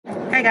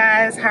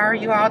Hi guys, how are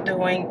you all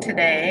doing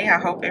today? I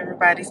hope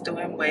everybody's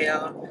doing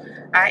well.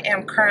 I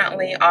am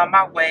currently on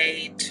my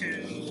way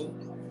to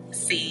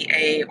see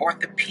a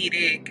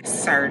orthopedic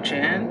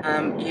surgeon.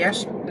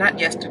 Not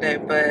yesterday,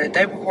 but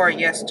day before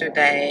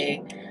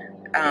yesterday,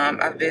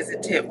 I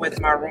visited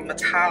with my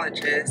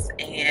rheumatologist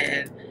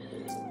and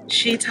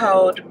she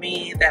told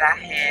me that I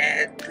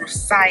had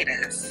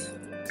bursitis,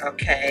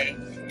 okay?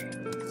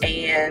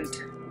 And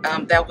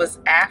that was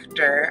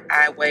after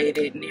I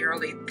waited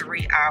nearly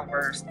 3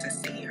 hours to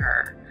see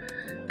her.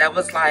 That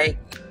was like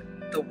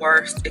the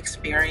worst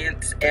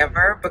experience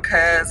ever,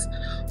 because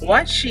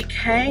once she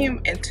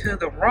came into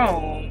the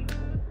room,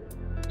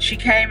 she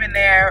came in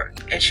there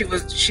and she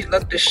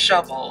looked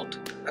disheveled.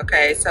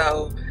 Okay,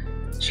 so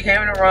she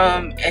came in the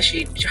room and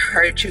she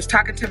was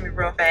talking to me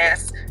real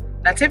fast.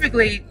 Now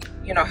typically,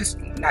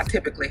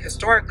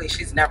 historically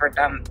she's never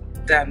done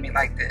me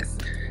like this.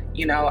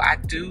 You know, I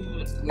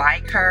do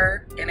like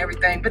her and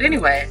everything, but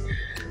anyway,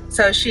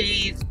 so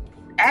she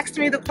asked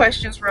me the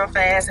questions real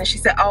fast and she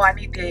said, oh, I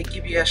need to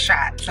give you a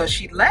shot. So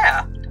she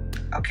left,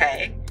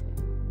 okay?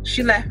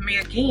 She left me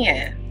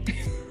again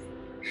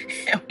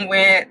and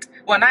went,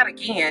 well, not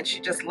again, she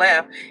just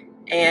left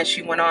and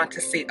she went on to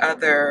see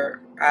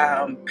other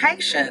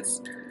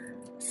patients.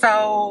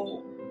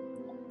 So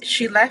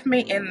she left me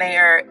in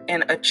there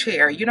in a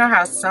chair. You know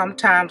how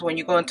sometimes when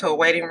you go into a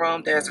waiting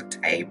room, there's a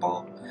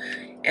table?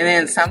 And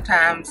then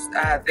sometimes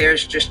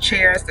there's just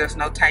chairs, there's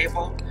no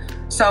table.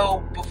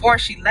 So before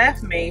she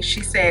left me,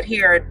 she said,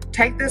 here,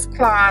 take this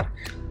cloth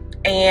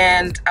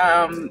and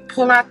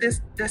pull out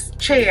this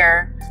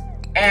chair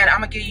and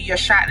I'm gonna give you your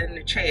shot in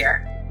the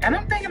chair. And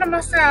I'm thinking to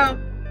myself,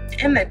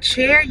 in the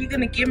chair? You're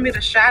gonna give me the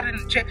shot in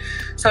the chair?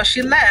 So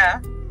she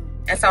left.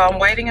 And so I'm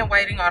waiting and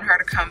waiting on her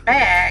to come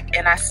back,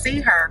 and I see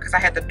her, because I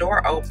had the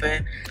door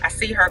open, I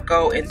see her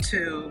go in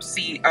to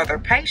see other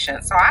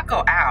patients. So I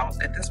go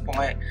out at this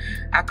point.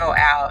 I go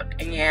out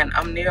and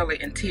I'm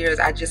nearly in tears.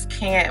 I just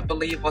can't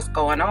believe what's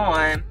going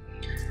on.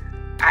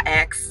 I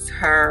asked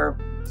her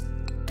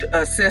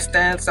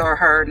assistants or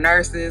her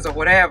nurses or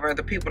whatever,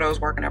 the people that was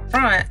working up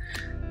front,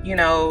 you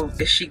know,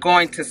 is she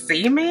going to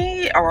see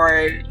me?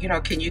 Or, you know,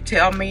 can you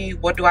tell me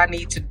what do I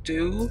need to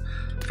do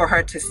for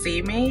her to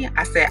see me?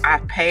 I said, I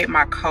paid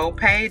my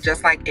copay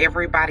just like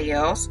everybody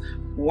else.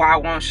 Why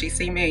won't she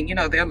see me? And, you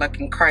know, they're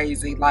looking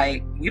crazy.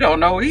 Like, you don't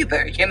know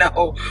either, you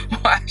know,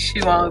 why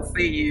she won't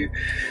see you.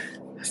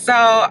 So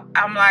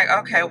I'm like,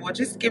 okay, well,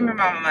 just give me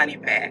my money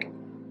back.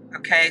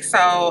 Okay,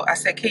 so I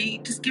said, can you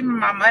just give me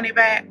my money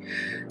back?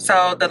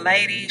 So the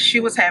lady, she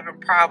was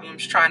having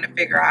problems trying to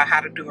figure out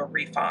how to do a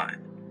refund.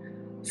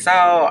 So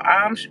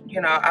I'm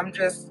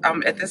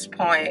at this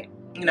point,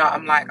 you know,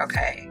 I'm like,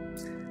 okay.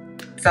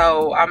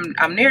 So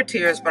I'm near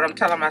tears, but I'm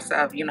telling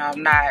myself, you know,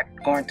 I'm not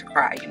going to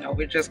cry. You know,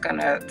 we're just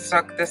gonna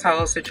suck this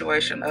whole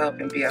situation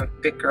up and be a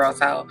big girl.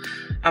 So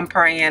I'm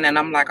praying and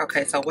I'm like,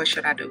 okay, so what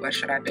should I do? What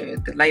should I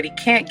do? The lady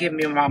can't give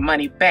me my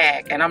money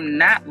back, and I'm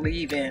not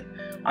leaving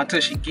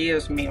until she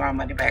gives me my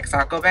money back. So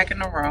I go back in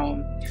the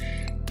room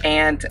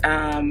and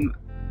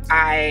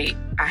I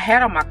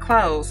had on my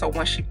clothes. So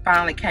when she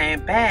finally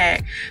came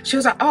back, she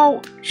was like,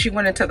 oh, she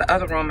went into the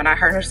other room and I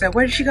heard her say,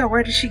 where did she go?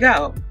 Where did she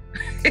go?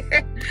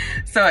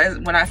 So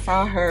when I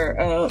saw her,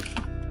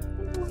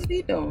 what are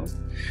you doing?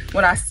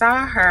 When I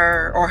saw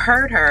her or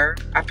heard her,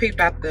 I peeped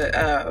out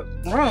the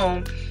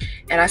room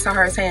and I saw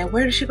her saying,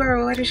 where did she go?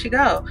 Where did she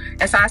go?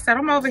 And so I said,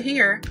 I'm over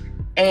here.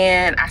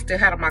 And I still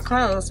had on my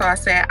clothes. So I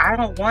said, I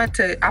don't want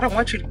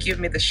you to give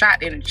me the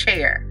shot in a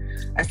chair.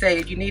 I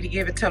said, you need to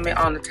give it to me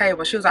on the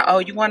table. She was like, oh,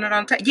 you want it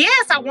on the table?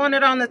 Yes, I want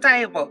it on the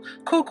table.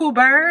 Cuckoo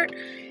bird.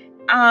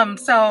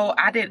 So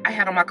I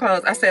had on my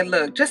clothes. I said,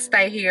 look, just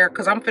stay here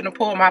because I'm finna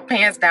pull my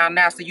pants down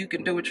now so you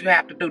can do what you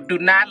have to do. Do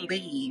not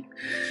leave.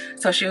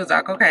 So she was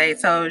like, okay.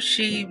 So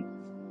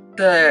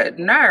the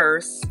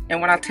nurse,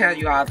 and when I tell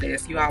you all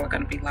this, you all are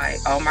gonna be like,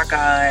 oh my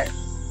God,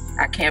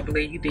 I can't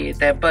believe you did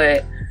that.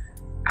 But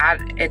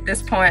at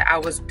this point, I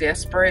was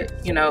desperate,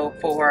 you know,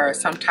 for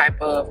some type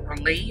of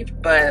relief,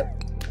 but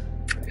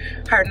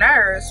her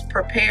nurse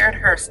prepared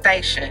her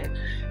station.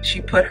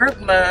 She put her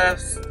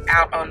gloves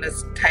out on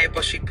this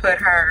table. She put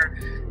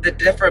the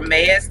different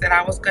meds that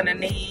I was gonna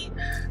need.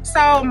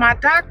 So my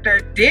doctor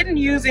didn't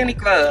use any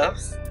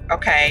gloves,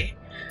 okay?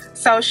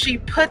 So she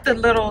put the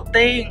little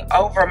thing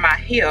over my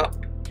hip,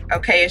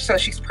 okay? So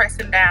she's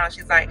pressing down.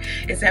 She's like,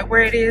 is that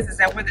where it is? Is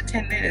that where the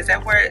tendon is?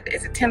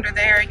 Is it tender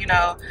there, you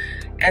know?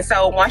 And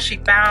so once she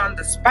found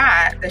the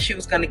spot that she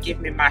was gonna give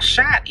me my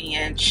shot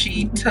in,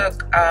 she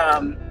took,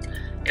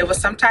 it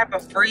was some type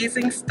of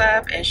freezing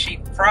stuff, and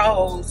she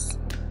froze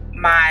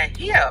my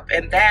hip,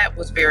 and that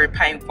was very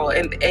painful.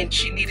 And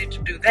she needed to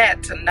do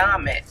that to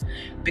numb it,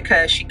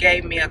 because she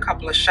gave me a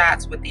couple of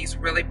shots with these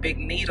really big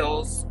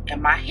needles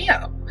in my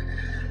hip.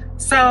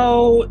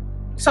 So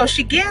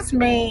she gives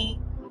me,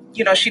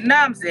 you know, she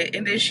numbs it,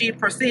 and then she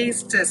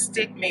proceeds to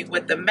stick me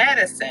with the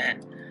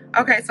medicine.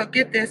 Okay, so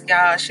get this,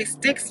 y'all. She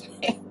sticks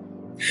me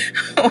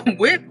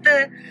with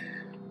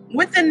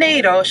the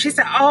needle. She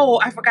said, oh,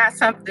 I forgot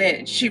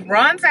something. She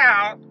runs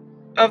out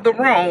of the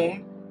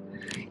room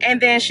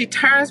And then she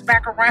turns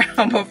back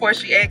around before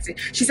she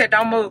exits. She said,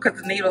 don't move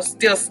because the needle's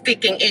still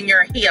sticking in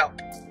your hip.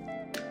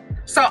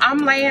 So I'm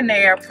laying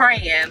there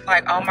praying,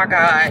 like, oh my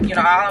God, you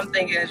know, all I'm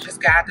thinking is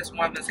just guide this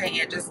woman's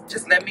hand.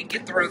 Just let me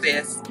get through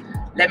this.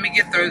 Let me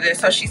get through this.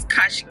 So she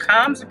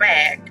comes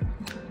back.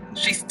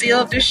 She's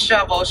still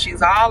disheveled.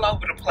 She's all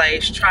over the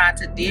place trying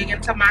to dig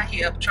into my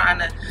hip, trying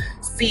to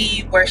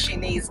see where she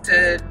needs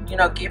to, you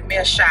know, give me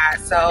a shot.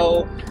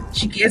 So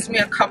she gives me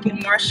a couple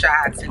more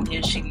shots, and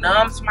then she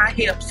numbs my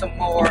hip some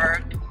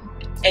more.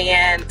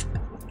 And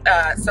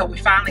so we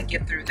finally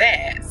get through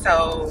that.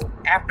 So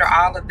after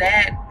all of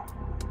that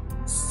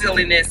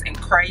silliness and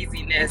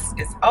craziness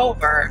is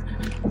over,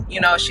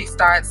 you know, she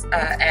starts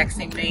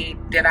asking me,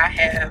 did I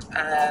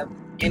have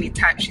any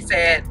type? She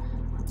said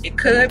it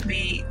could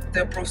be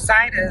the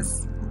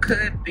bursitis,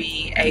 could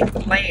be a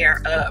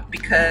flare up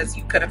because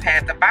you could have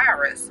had the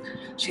virus.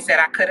 She said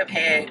I could have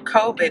had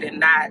COVID and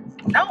not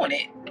known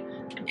it.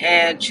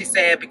 And she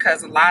said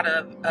because a lot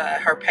of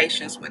her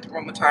patients with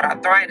rheumatoid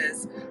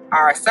arthritis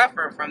are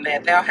suffering from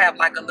that. They'll have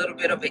like a little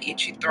bit of an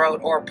itchy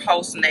throat or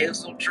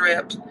post-nasal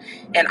drip.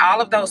 And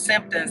all of those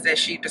symptoms that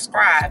she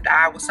described,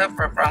 I was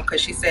suffering from,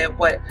 because she said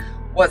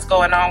what's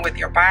going on with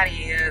your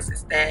body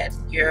is that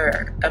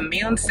your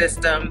immune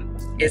system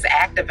is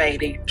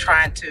activating,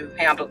 trying to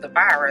handle the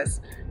virus.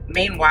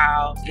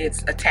 Meanwhile,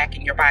 it's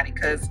attacking your body,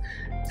 because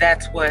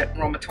that's what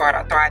rheumatoid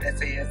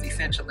arthritis is,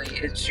 essentially.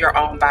 It's your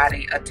own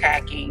body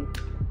attacking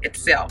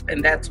itself,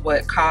 and that's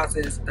what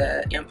causes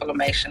the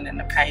inflammation and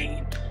the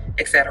pain,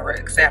 etc.,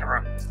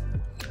 etc.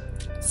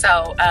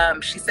 So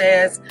she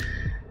says,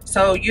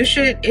 so it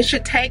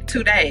should take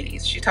 2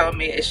 days. She told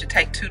me it should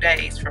take 2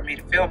 days for me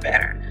to feel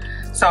better.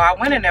 So I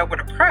went in there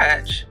with a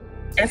crutch,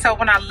 and so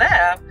when I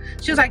left,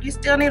 she was like, you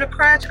still need a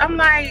crutch? I'm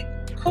like,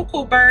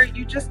 cuckoo bird,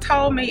 you just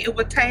told me it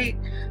would take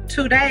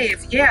 2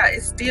 days. Yeah,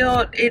 it's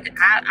still,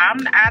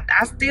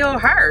 I still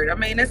hurt. I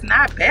mean, it's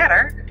not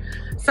better.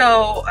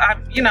 So,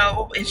 you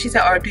know, and she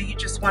said, or do you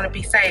just want to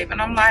be safe?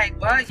 And I'm like,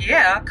 well,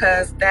 yeah,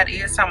 because that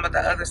is some of the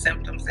other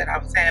symptoms that I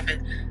was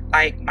having.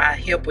 Like my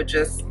hip would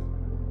just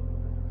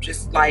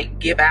like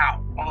give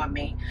out on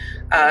me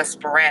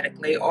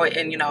sporadically,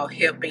 and, you know,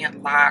 hip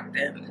being locked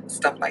and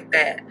stuff like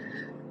that.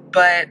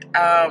 But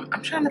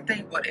I'm trying to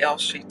think what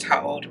else she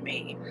told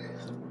me.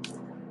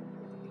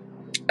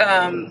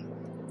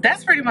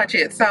 That's pretty much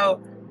it.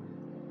 So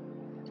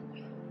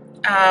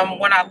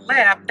when I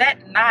left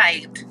that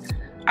night,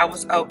 I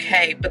was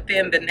okay, but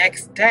then the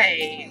next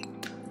day,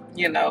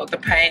 you know, the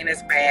pain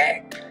is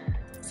back.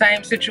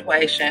 Same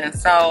situation.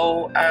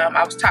 So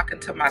I was talking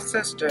to my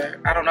sister.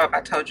 I don't know if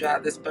I told you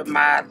all this, but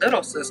my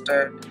little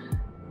sister,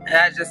 and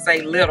I just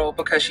say little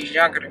because she's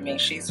younger than me,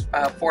 she's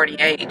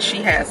 48. She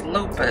has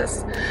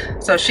lupus.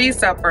 So she's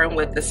suffering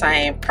with the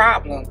same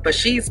problem, but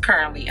she's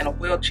currently in a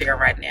wheelchair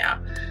right now.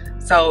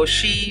 So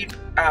she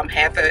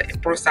had the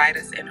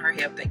bursitis in her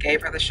hip. They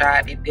gave her the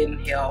shot. It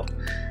didn't help.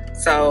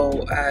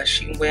 So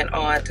she went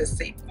on to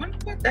see, I wonder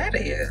what that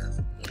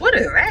is. What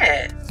is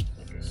that?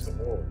 It's some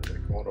more. They're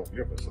going over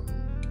here for something.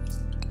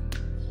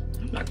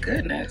 Oh my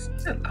goodness.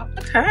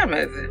 What time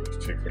is it?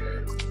 It's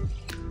Chick-fil-A.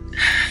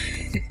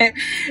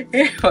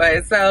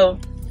 Anyway, so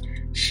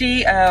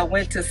she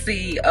went to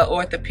see an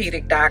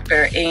orthopedic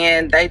doctor,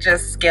 and they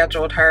just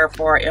scheduled her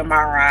for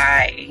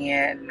MRI,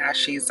 and now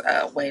she's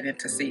waiting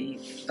to see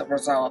the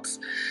results.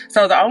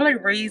 So the only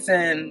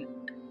reason,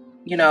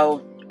 you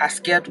know, I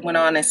went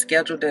on and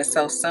scheduled this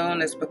so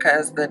soon is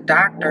because the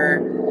doctor,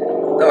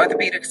 the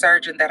orthopedic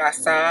surgeon that I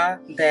saw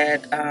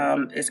that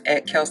is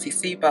at Kelsey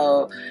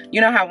Sibo,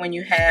 you know how when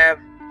you have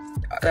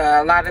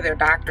a lot of their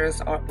doctors,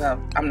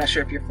 well, I'm not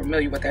sure if you're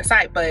familiar with their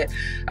site, but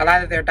a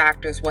lot of their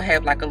doctors will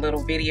have like a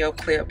little video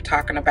clip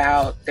talking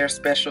about their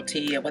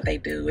specialty and what they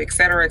do,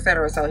 etc.,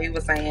 etc. So he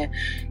was saying,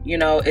 you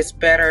know, it's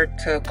better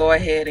to go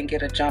ahead and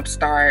get a jump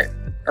start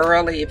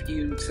early if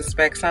you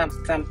suspect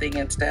something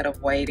instead of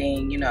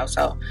waiting, you know.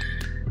 So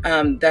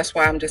that's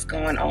why I'm just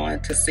going on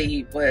to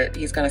see what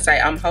he's going to say.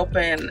 I'm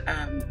hoping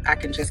I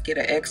can just get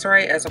an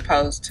x-ray as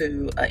opposed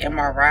to an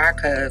MRI,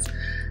 because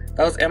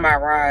those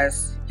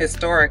MRIs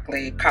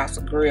historically cost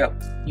a grip,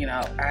 you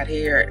know, out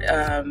here.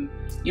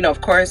 You know,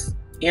 of course,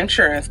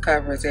 insurance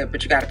covers it,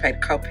 but you got to pay the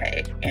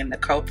copay. And the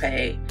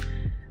copay,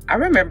 I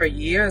remember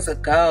years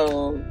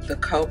ago, the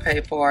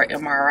copay for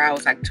MRI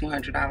was like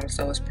 $200,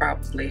 so it's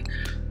probably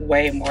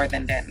way more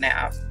than that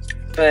now.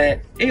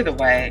 But either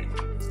way,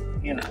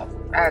 you know,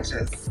 I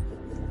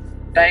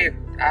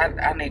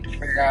need to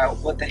figure out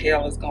what the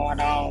hell is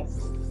going on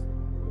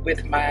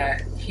with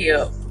my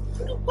hip.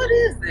 What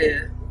is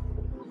this?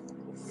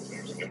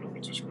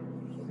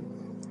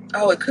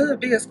 Oh, it could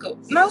be a school.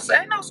 No,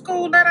 ain't no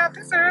school let out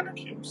this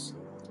early.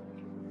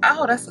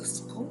 Oh, that's a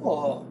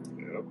school.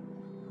 Yep.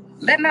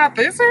 Letting out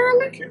this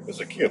early? It's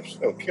a Kipps.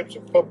 No, Kipps a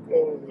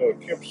public,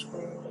 Kipps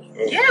school.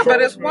 Yeah,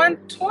 but it's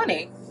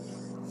 1:20.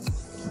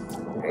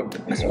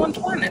 It's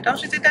 1:20.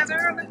 Don't you think that's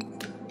early?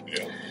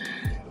 Yeah.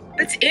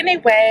 But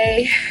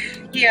anyway,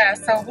 yeah,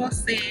 so we'll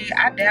see.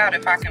 I doubt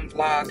if I can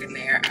vlog in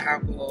there. I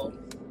will.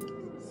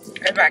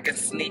 Maybe I can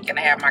sneak and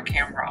have my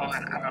camera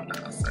on. I don't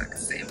know, so I can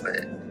see see,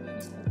 but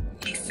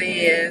he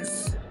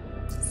says.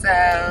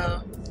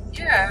 So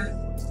yeah,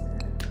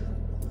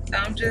 so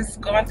I'm just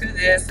going through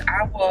this.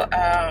 I will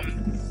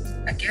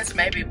I guess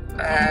maybe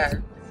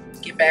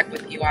get back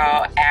with you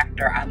all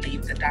after I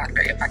leave the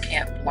doctor if I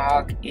can't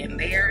log in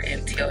there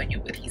and tell you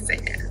what he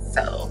says.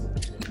 So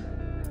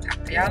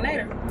talk to y'all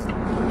later.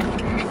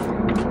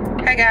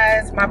 Hey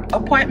guys, my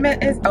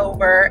appointment is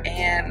over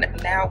and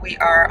now we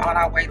are on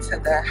our way to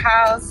the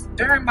house.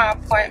 During my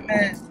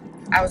appointment,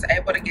 I was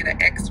able to get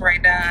an x-ray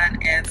done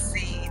and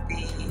see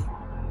the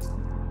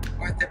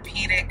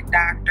orthopedic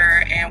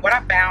doctor, and what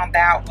I found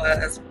out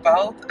was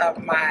both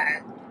of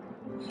my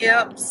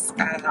hips,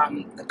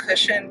 the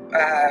cushion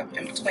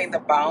in between the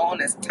bone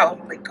is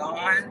totally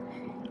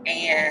gone,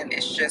 and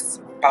it's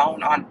just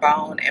bone on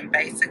bone, and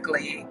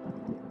basically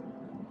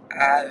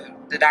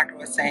the doctor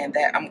was saying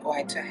that I'm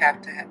going to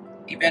have to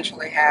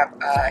eventually have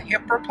a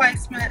hip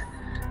replacement.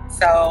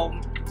 So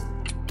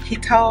he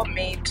told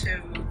me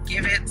to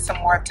give it some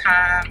more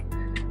time.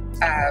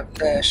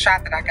 The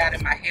shot that I got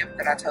in my hip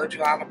that I told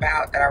you all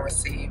about that I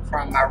received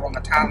from my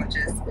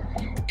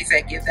rheumatologist, he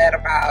said give that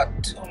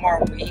about 2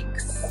 more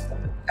weeks.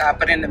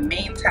 But in the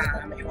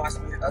meantime, he wants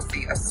me to go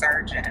see a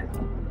surgeon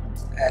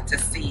to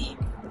see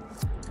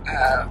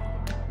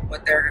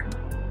what they're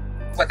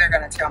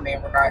going to tell me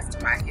in regards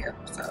to my hip.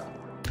 So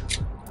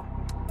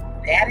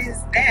that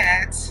is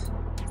that.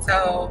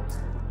 So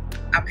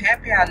I'm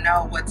happy I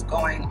know what's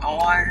going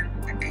on,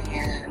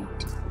 and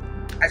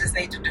I just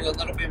need to do a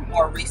little bit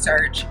more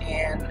research,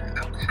 and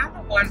I'm kind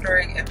of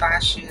wondering if I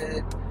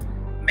should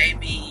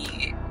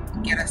maybe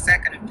get a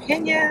second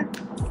opinion.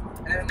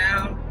 I don't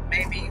know,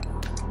 maybe,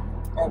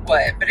 or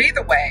what. But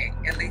either way,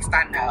 at least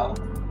I know.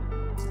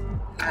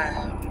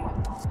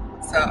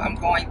 So I'm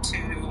going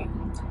to,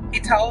 he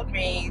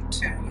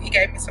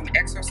gave me some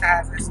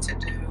exercises to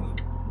do,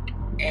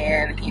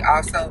 and he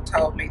also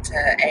told me to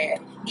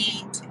add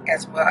heat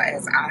as well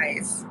as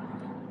ice.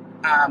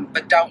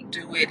 But don't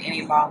do it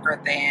any longer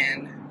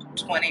than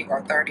 20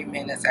 or 30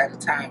 minutes at a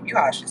time. You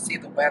all should see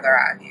the weather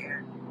out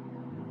here.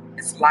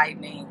 It's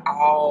lightning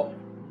all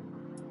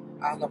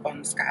up on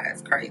the sky.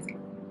 It's crazy.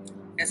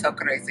 It's so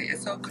crazy.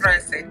 It's so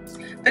crazy.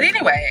 But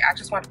anyway, I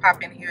just want to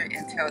pop in here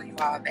and tell you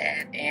all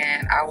that,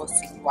 and I will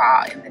see you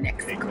all in the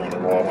next video.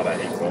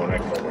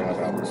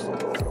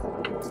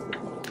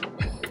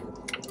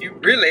 You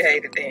really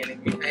hate it then if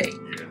you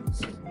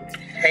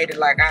hate it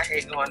like I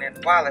hate going in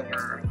the Wally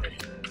World.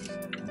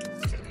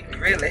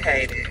 Really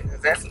hate it,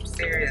 because that's some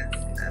serious,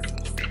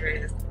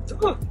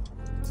 ooh,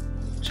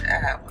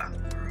 child, wow,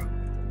 girl.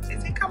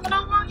 Is he coming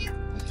over on you?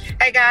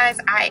 Hey guys,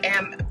 I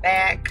am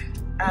back.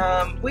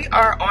 We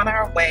are on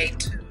our way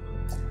to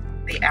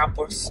the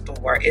Apple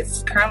store.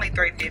 It's currently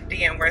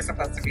 3:50 and we're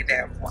supposed to be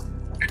there at 4.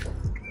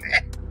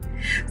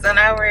 So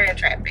now we're in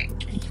traffic.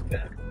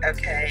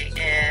 Okay,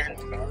 and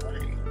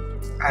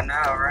I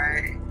know,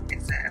 right?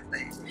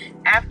 Exactly.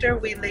 After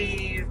we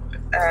leave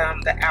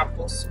the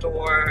Apple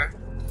store,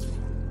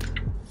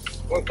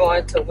 we're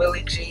going to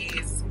Willie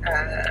G's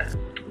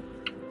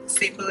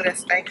Seafood and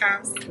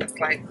Steakhouse. That's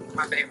like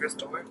my favorite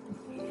store.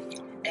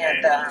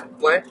 And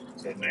what?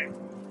 Said now.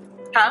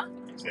 Huh?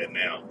 Said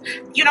now.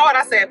 You know what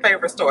I said?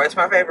 Favorite store. It's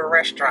my favorite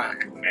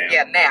restaurant. Now.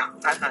 Yeah, now.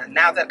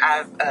 Now that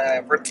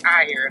I've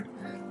retired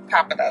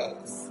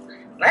Papados.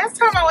 Last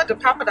time I went to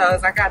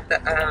Papados, I got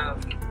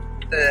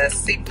the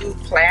seafood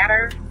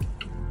platter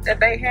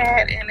that they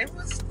had, and it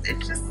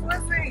just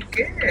wasn't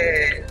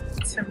good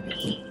to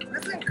me. It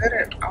wasn't good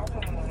at all.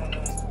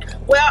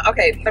 Well,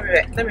 okay, let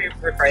me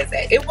rephrase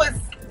that. It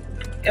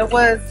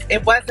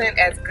wasn't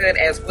as good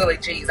as Willie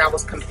G's. I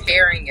was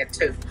comparing it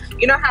to.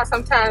 You know how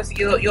sometimes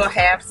you'll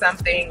have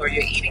something, or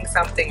you're eating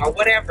something or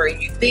whatever,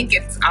 and you think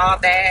it's all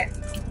that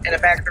in a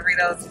bag of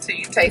Doritos until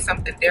you taste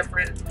something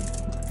different.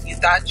 You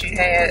thought you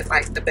had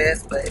like the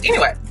best, but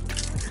anyway.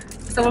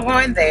 So we're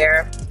going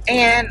there,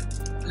 and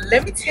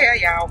let me tell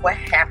y'all what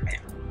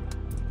happened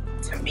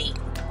to me.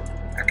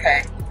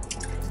 Okay,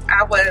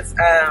 I was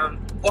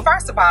well,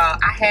 first of all,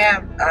 I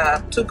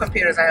have 2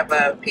 computers. I have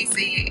a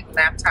PC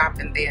laptop,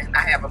 and then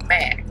I have a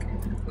Mac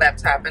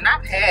laptop, and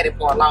I've had it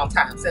for a long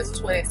time, since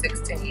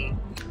 2016.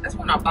 That's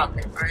when I bought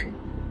it, right?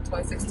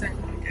 2016.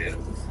 Yes.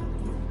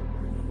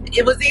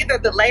 It was either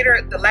the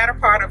latter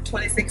part of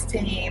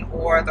 2016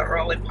 or the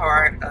early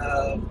part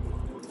of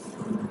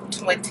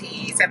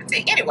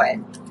 2017. Anyway,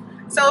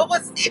 so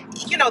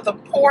you know, the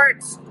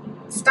ports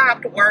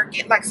stopped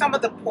working. Like some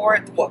of the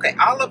ports, okay,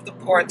 all of the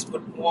ports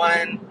but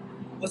one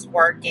was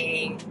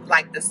working.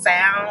 Like the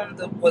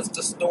sound was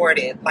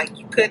distorted. Like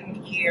you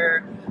couldn't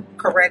hear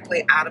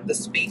correctly out of the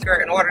speaker.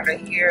 In order to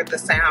hear the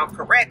sound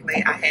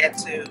correctly, I had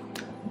to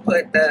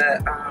put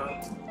the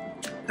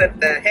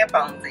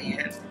headphones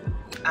in.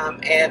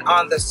 And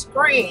on the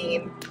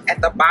screen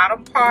at the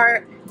bottom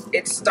part,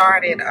 it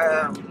started,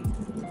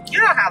 you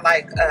know how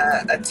like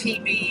a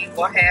TV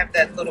will have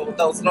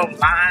those little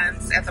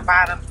lines at the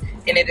bottom,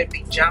 and it'd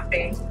be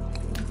jumping.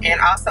 And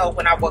also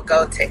when I would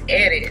go to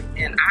edit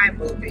in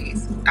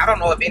iMovies, I don't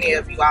know if any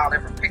of you all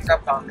ever picked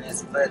up on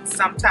this, but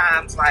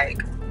sometimes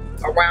like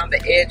around the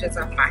edges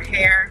of my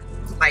hair,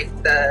 like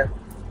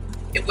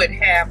it would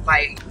have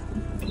like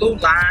blue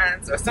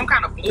lines or some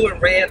kind of blue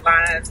and red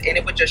lines, and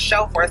it would just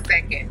show for a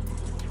second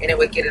and it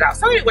would get it out.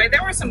 So anyway,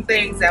 there were some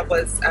things that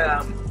was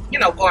you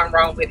know, going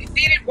wrong with it.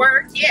 Did it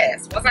work?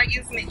 Yes. Was I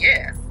using it?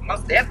 Yes,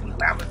 most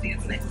definitely I was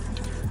using it.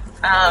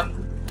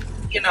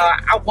 You know,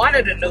 I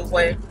wanted a new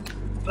one,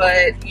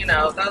 but you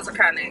know, those are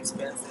kind of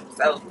expensive.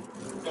 So,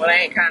 well,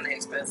 they ain't kind of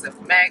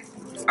expensive. Macs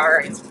are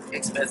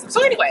expensive.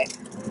 So anyway,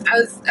 I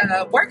was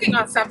working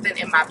on something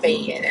in my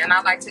bed, and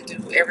I like to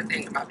do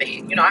everything in my bed.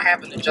 You know, I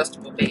have an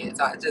adjustable bed,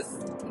 so I'm just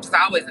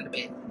always in the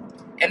bed.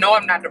 And no,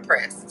 I'm not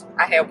depressed.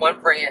 I had one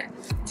friend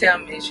tell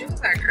me, she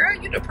was like, "Girl,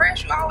 you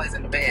depressed? You always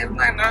in the bed." I'm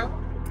like, "No,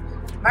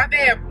 my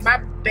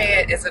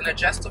bed is an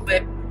adjustable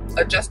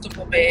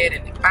bed,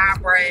 and it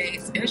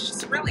vibrates, and it's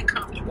just really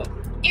comfortable."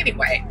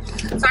 Anyway,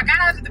 so I got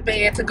out of the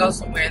bed to go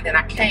somewhere, and then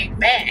I came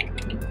back.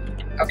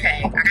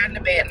 Okay, I got in the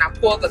bed and I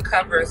pulled the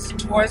covers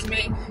towards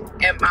me,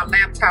 and my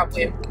laptop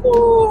went,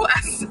 ooh, I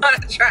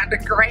started trying to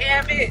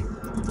grab it.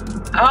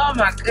 Oh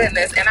my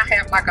goodness. And I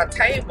have like a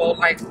table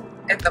like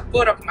at the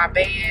foot of my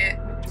bed,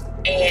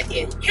 and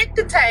it hit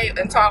the table.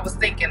 And so I was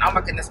thinking, oh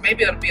my goodness,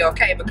 maybe it'll be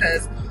okay,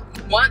 because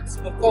once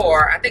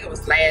before, I think it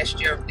was last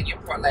year, the year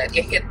before last,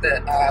 it hit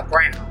the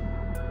ground.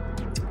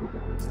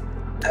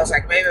 I was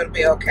like, maybe it'll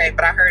be okay,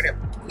 but I heard it,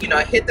 you know,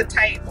 it hit the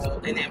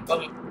table, and then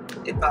boom,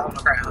 it fell on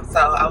the ground. So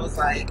I was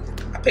like,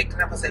 I picked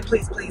it up and said,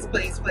 please, please,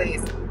 please,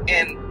 please.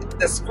 And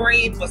the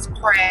screen was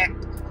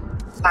cracked.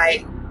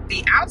 Like,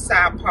 the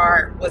outside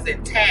part was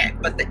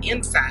intact, but the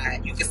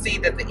inside, you could see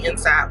that the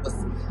inside was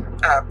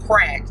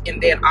cracked.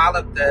 And then all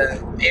of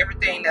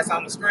everything that's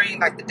on the screen,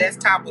 like the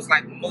desktop was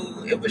like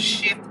moved, it was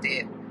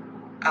shifted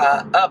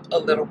up a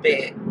little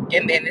bit.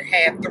 And then it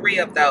had 3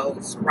 of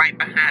those right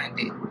behind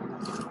it.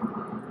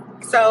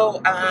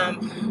 So,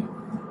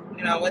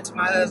 you know, I went to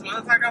my husband. I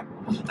was like,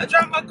 I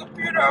dropped my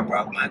computer. I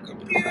broke my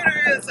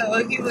computer.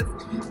 So he was,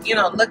 you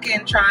know,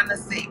 looking, trying to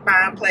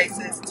find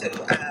places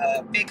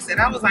to fix it.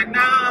 I was like,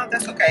 nah,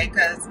 that's okay.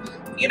 Because,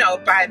 you know,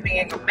 by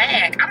being a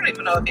Mac, I don't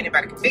even know if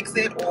anybody can fix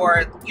it.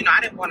 Or, you know,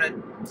 I didn't want to,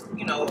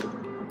 you know,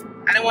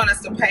 I didn't want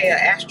us to pay an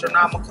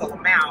astronomical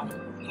amount.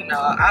 You know,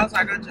 I was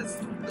like, I'll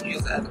just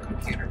use the other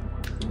computer.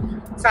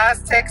 So I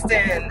was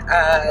texting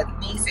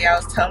Niecy. I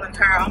was telling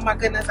her, oh my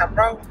goodness, I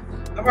broke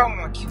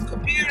my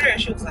computer, and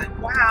she was like,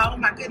 wow, oh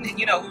my goodness.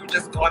 You know, we were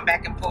just going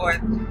back and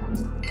forth,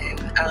 and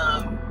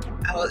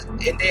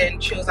and then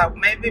she was like,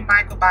 maybe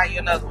Mike will buy you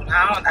another one.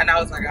 And I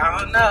was like, I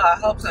don't know, I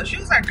hope so. She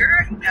was like,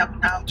 girl, you never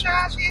know,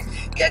 child,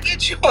 he'll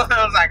get you one.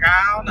 I was like,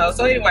 I don't know.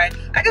 So anyway,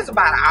 I guess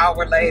about an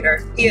hour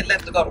later, he had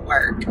left to go to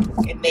work,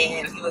 and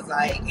then he was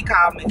like, he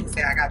called me and he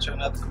said, I got you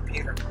another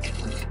computer.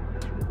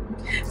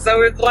 So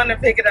we're going to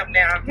pick it up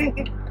now.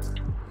 I'm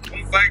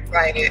so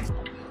excited.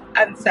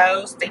 I'm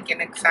so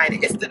stinking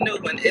excited. It's the new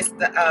one. It's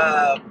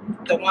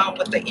the one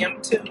with the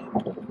M2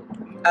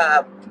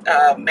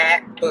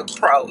 MacBook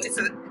Pro.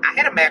 I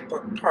had a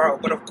MacBook Pro,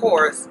 but of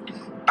course,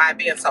 by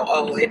being so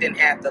old, it didn't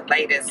have the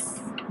latest,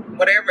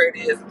 whatever it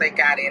is they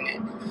got in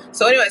it.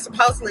 So anyway,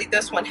 supposedly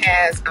this one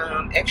has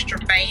extra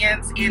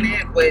fans in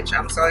it, which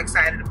I'm so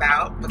excited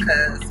about,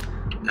 because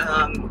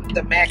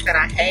the Mac that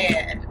I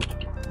had,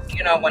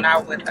 you know, when I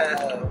would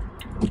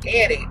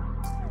edit,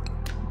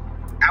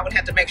 I would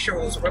have to make sure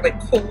it was really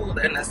cool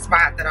in the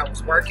spot that I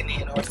was working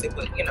in, or else it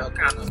would, you know,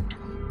 kind of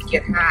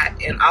get hot.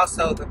 And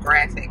also the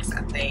graphics,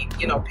 I think,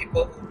 you know,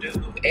 people who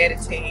do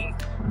editing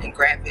and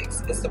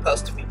graphics, it's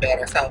supposed to be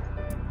better. So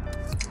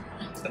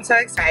I'm so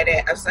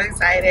excited. I'm so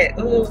excited.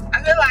 Ooh,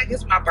 I feel like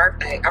it's my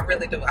birthday. I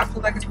really do. I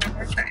feel like it's my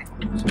birthday.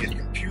 Get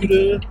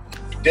computer,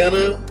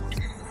 dinner.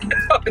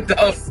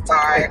 Don't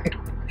start.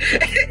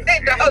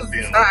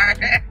 Don't start.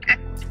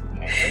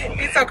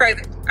 He's so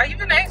crazy. Are you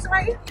finna exit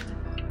right here?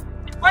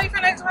 Why are you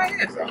finna exit right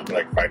here? Sounds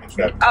like fighting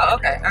traffic. Oh,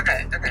 okay.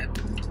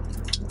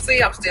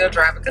 See, I'm still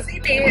driving because he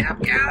need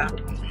help, y'all.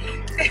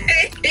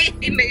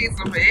 He needs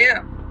some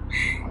help.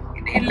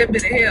 He need a little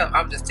bit of help.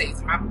 I'm just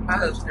teasing. My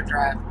husband can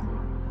drive.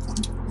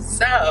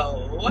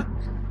 So,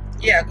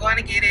 yeah, going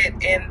to get it.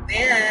 And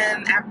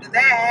then after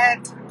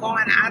that,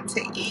 going out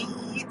to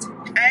eat.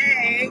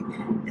 Hey.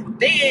 And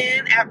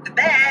then after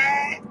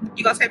that,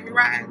 you gonna take me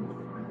ride?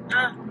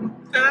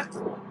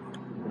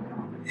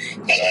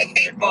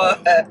 Boy,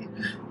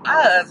 my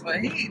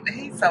husband,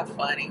 he's so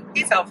funny.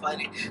 He's so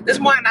funny. This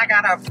morning I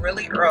got up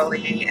really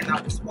early and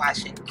I was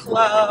washing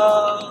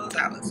clothes.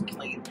 I was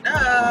cleaning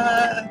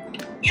up.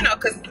 You know,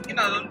 because, you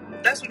know,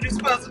 that's what you're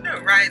supposed to do,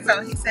 right?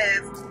 So he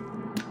says,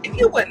 if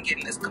you wasn't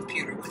getting this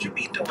computer, would you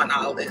be doing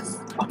all this?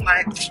 I'm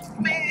like,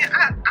 man,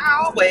 I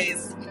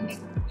always,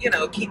 you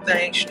know, keep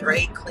things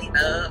straight, clean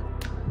up.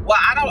 Well,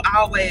 I don't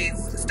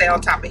always stay on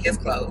top of his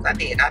clothes. I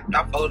did. I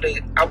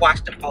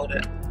washed and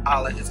folded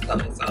all of his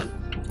clothes. So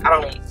I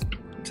don't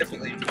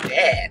typically do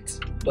that.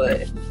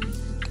 But,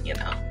 you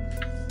know,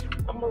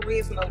 I'm a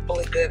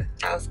reasonably good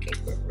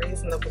housekeeper.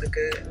 Reasonably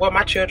good. Well,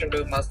 my children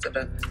do most of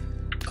the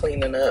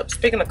cleaning up.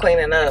 Speaking of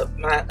cleaning up,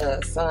 my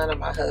son and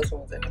my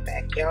husband was in the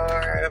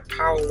backyard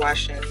power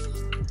washing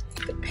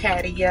the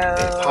patio.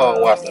 Power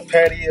wash the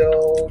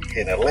patio,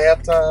 getting a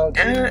laptop,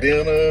 getting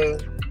dinner.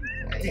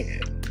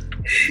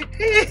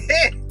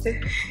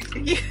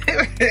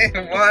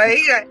 Boy,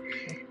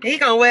 he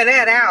gonna wear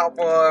that out,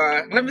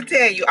 boy. Let me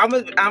tell you,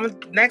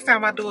 next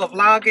time I do a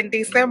vlog in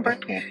December,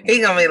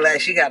 he gonna be like,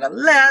 she got a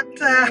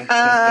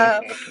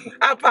laptop.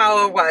 I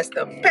probably watch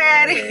the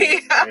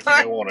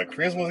patio. She want a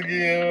Christmas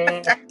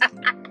gift.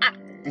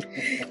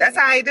 That's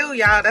how he do,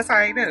 y'all. That's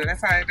how he do.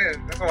 That's how he do.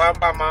 That's why I'm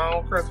buying my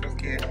own Christmas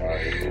gift.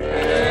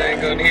 I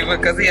ain't gonna need one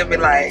because he'll be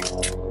like,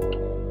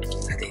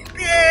 look at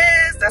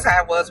this. That's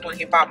how it was when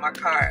he bought my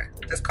car.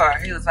 This car.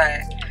 He was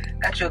like,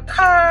 got your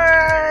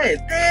car and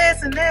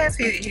this and this.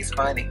 He's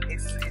funny.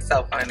 He's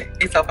so funny.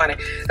 He's so funny.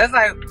 That's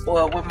like,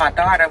 well, with my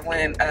daughter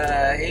when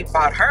he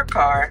bought her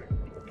car.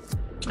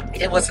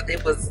 It was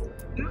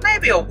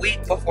maybe a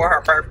week before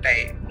her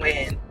birthday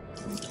when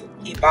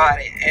he bought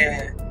it,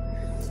 and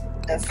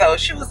so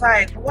she was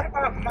like, what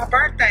about my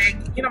birthday?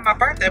 You know, my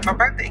birthday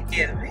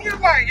gift. He was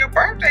like, your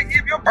birthday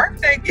gift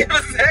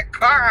is that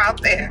car out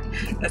there.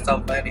 That's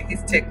so funny.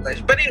 He's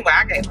ticklish. But anyway,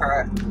 I gave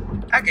her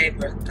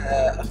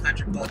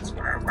 $100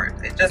 for her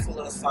birthday. Just a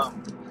little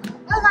something.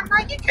 I was like,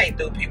 Mike, you can't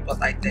do people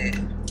like that.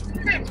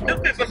 You can't do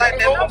people like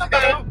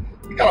that.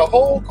 You got a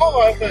whole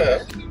car out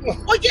there.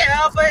 Well,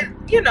 yeah, but,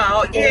 you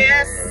know,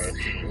 yes.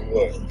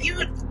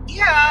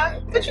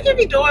 But you can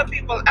be doing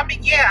people. I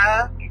mean,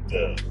 yeah.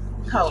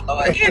 Oh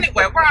Lord.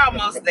 Anyway, we're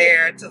almost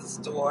there at the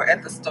store.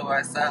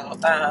 So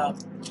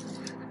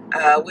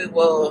we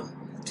will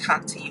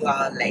talk to you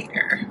all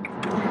later.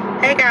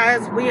 Hey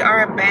guys, we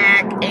are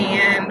back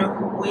and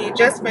we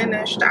just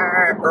finished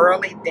our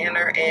early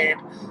dinner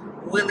at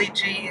Willie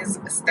G's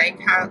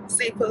Steakhouse,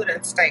 Seafood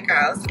and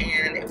Steakhouse,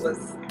 and it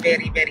was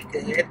very, very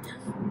good.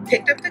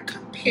 Picked up the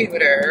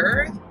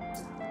computer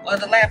or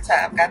the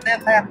laptop, got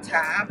that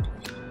laptop,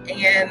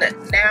 and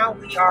now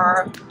we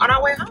are on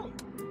our way home.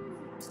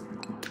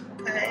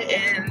 Okay,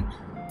 and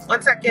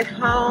once I get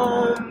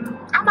home,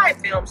 I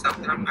might film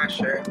something, I'm not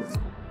sure.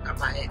 I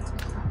might.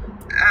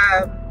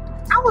 I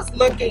was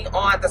looking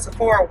on the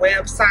Sephora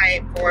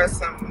website for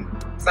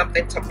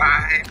something to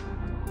buy.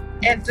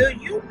 And do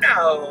you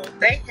know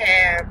they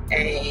have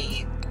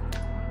a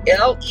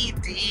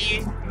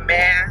LED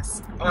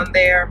mask on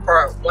there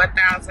for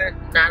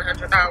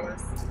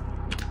 $1,900?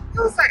 It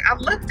was like, I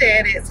looked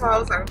at it, so I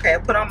was like, okay, I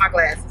put on my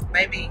glasses.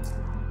 Maybe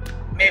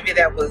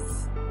that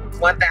was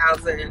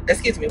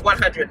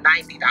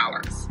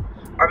 $190.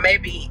 Or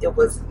maybe it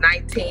was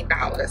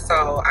 $19.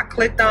 So I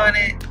clicked on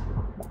it,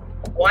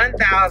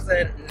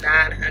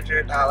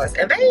 $1,900.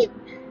 And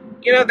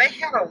they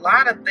had a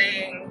lot of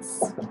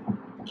things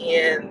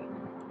in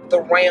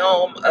the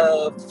realm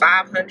of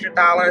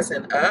 $500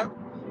 and up.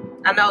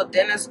 I know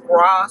Dennis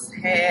Gross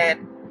had,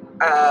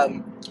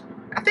 I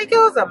think it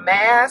was a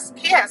mask.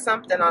 He had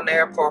something on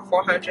there for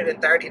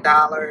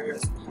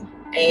 $430.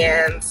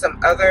 And some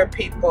other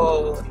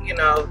people, you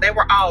know, they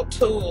were all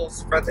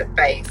tools for the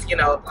face. You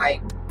know,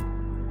 like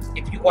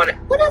if you want to,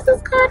 what is this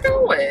car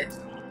doing?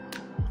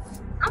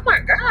 Oh my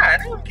God,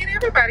 they don't get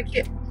everybody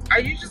kid.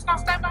 Are you just gonna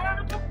stop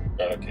behind them?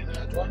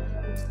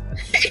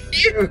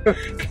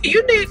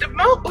 You need to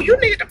move. You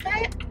need to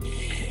pay.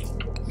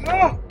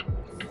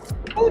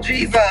 Oh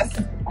Jesus!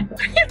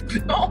 What are you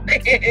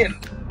doing?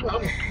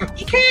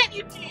 You can't.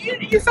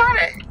 You saw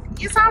that?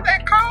 You saw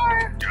that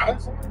car? I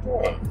saw the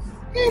car.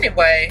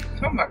 Anyway,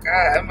 oh my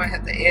God, I might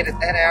have to edit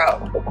that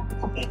out.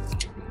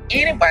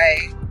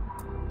 Anyway,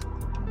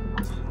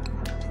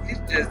 he's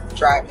just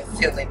driving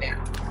silly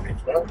now.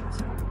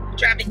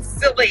 Driving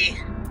silly.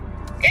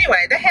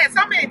 Anyway, they had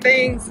so many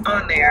things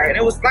on there, and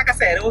it was, like I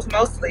said, it was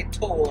mostly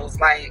tools.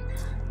 Like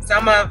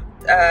some of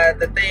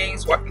the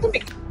things were, let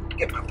me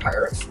get my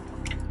purse.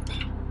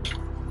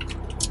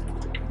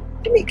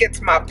 Let me get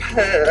to my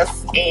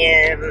purse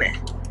and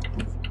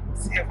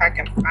see if I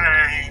can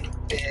find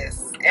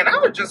this. And I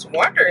was just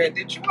wondering,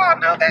 did you all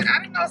know that? I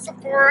didn't know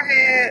Sephora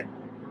had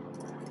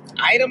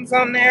items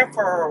on there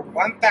for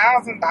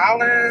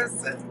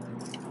 $1,000 and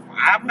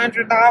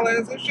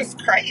 $500. It's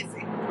just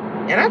crazy.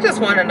 And I just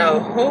want to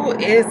know, who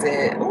is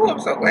it? Oh, I'm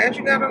so glad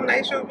you got on the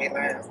HOV line.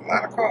 That's a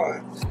lot of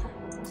cars.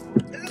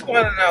 I just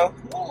want to know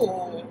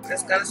who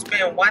is going to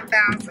spend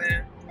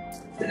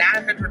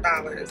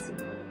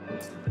 $1,900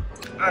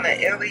 on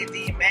an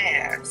LED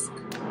mask.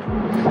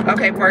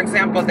 Okay, for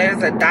example,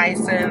 there's a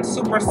Dyson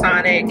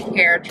Supersonic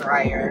hair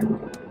dryer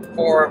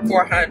for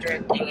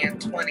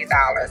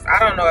 $420. I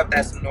don't know if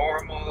that's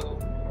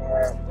normal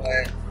or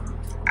what.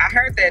 I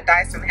heard that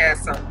Dyson has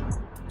some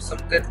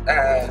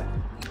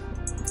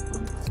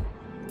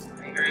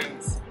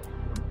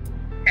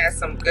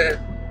good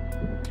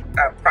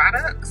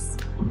products.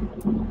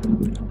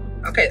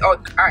 Okay, oh,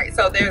 all right.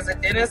 So there's a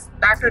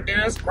Dr.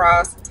 Dennis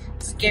Gross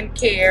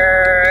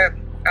skincare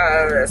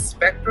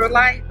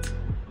Spectralite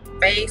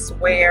face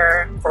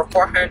wear for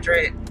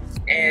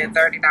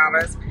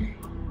 $430.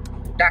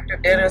 Dr.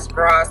 Dennis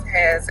Gross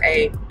has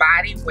a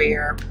body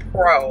wear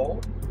pro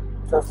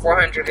for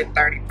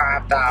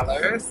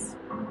 $435.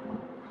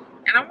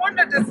 And I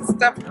wonder, does this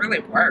stuff really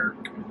work?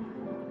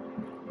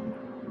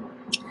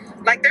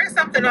 Like, there's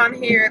something on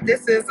here.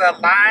 This is a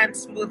line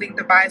smoothing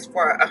device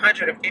for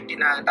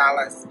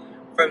 $159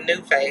 from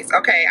New Face.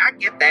 Okay, I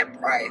get that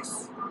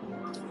price.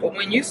 But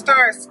when you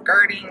start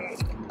skirting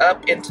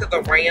up into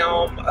the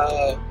realm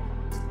of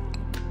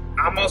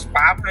almost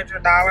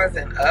 $500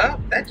 and up,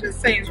 that just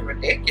seems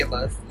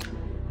ridiculous.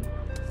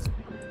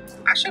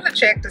 I should have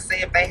checked to see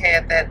if they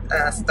had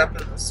that stuff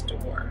in the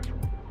store.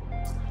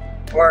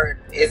 Or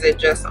is it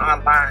just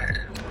online?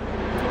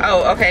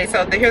 Oh, okay,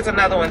 so here's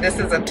another one. This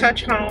is a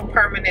Touch Home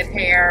permanent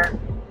hair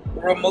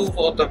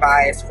removal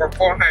device for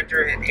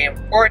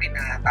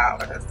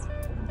 $449.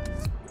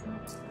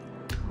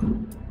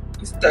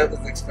 This stuff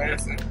is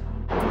expensive.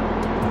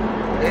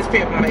 These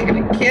people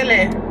making a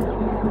killing.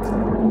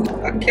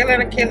 A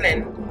killing.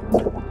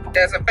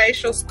 There's a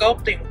facial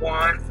sculpting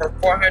wand for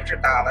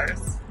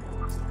 $400.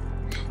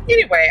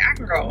 Anyway, I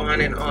can go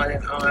on and on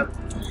and on.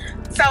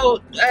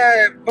 So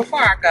before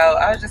I go,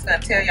 I was just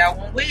gonna tell y'all,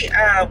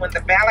 when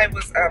the valet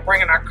was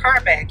bringing our car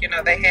back, you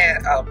know, they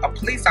had a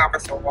police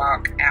officer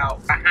walk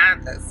out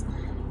behind us.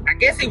 I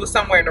guess he was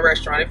somewhere in the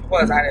restaurant. If he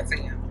was, I didn't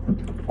see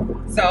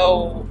him.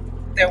 So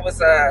there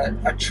was a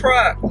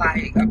truck,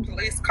 like a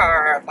police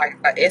car, like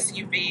a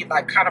SUV,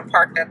 like kind of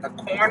parked at the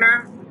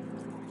corner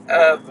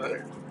of.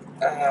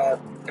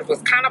 It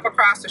was kind of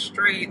across the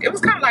street. It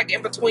was kind of like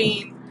in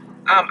between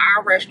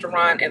our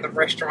restaurant and the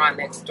restaurant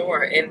next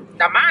door. And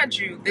now, mind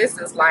you, this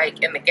is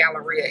like in the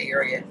Galleria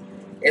area.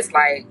 It's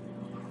like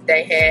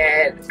they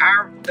had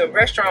the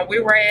restaurant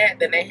we were at,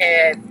 then they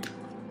had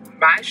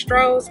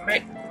Mastros,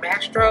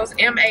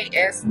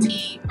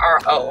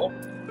 M-A-S-T-R-O.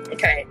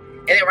 Okay.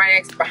 And then right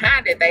next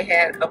behind it, they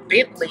had a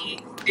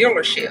Bentley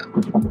dealership,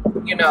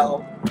 you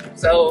know.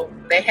 So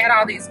they had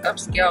all these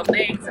upscale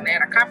things and they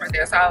had a cop right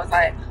there. So I was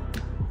like,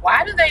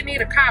 why do they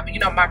need a cop? You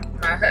know, Mike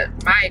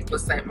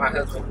was saying, my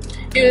husband,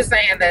 he was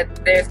saying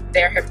that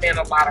there have been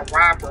a lot of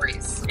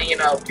robberies. And, you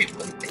know,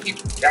 people,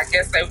 I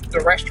guess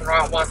the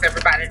restaurant wants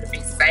everybody to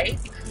be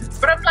safe.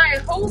 But I'm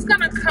like, who's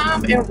going to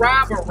come and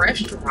rob a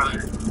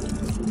restaurant?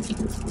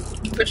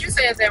 But you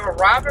said they were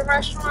robbing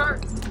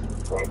restaurants?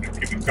 Well,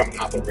 people coming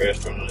out the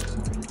restaurant.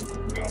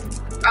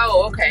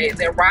 Oh, okay.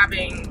 They're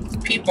robbing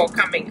people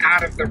coming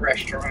out of the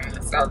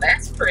restaurant. So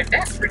that's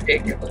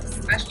ridiculous.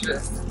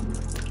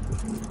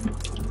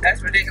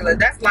 That's ridiculous.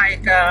 That's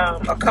like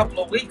a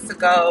couple of weeks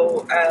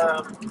ago,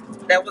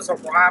 there was a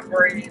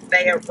robbery.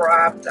 They had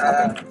robbed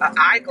an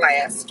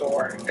eyeglass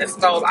store and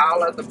stole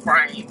all of the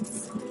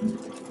frames.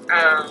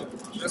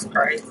 Just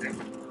crazy.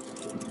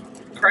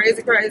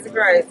 Crazy.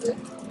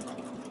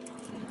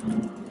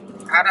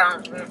 I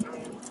don't.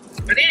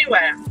 But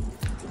anyway,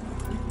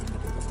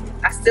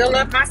 I still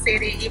love my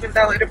city, even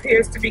though it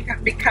appears to be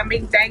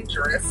becoming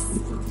dangerous.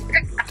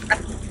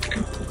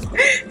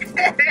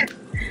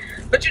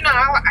 But you know,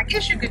 I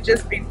guess you could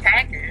just be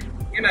packing.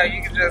 You know,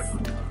 you could just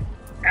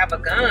have a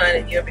gun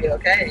and you'll be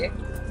okay,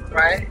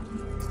 right?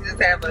 You just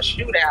have a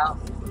shootout.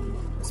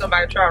 If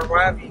somebody try to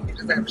rob you, you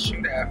just have a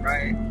shootout,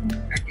 right?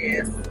 I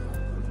guess.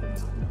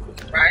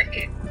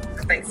 Right?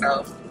 I think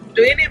so.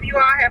 Do any of you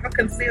all have a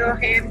concealed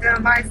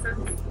handgun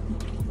license?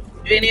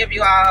 Do any of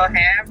you all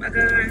have a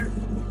gun?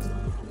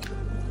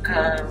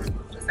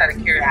 Just out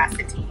of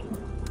curiosity.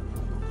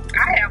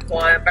 I have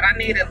one, but I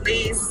need a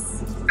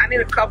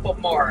couple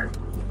more.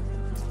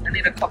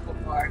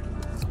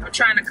 I'm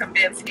trying to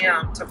convince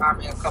him to buy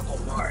me a couple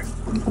more.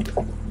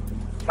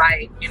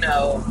 Like, you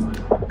know,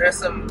 there's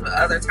some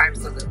other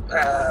types of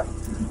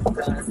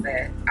guns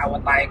that I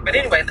would like. But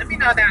anyway, let me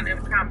know down in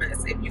the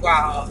comments if you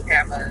all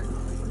have a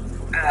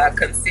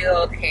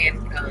concealed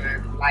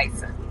handgun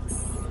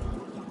license.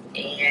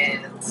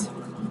 And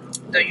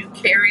do you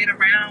carry it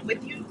around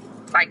with you?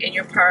 Like in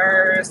your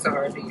purse,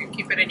 or do you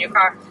keep it in your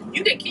car?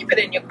 You can keep it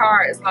in your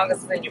car as long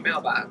as it's in your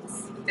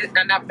mailbox.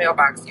 Not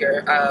mailbox,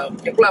 your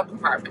glove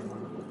compartment.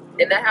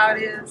 Isn't that how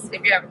it is?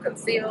 If you have a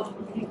concealed?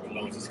 As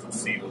long as it's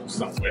concealed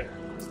somewhere.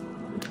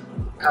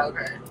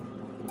 Okay.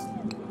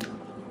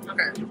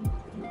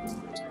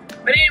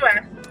 But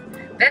anyway,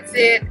 that's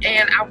it.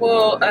 And I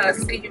will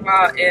see you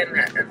all in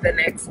the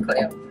next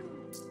clip.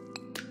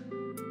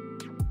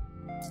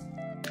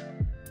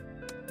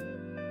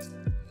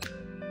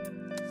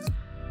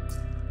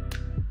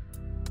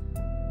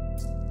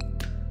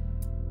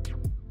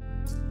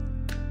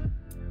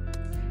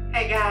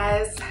 Hey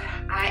guys,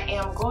 I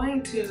am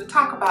going to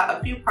talk about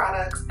a few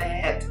products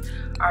that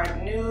are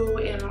new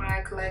in my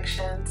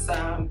collection,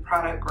 some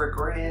product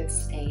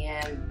regrets,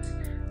 and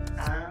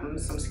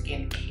some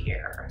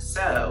skincare.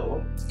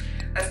 So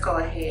let's go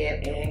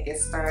ahead and get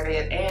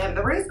started. And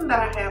the reason that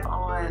I have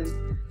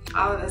on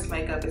all of this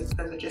makeup is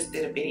because I just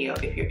did a video.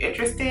 If you're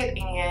interested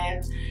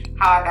in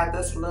how I got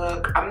this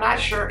look, I'm not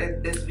sure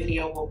if this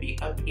video will be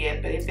up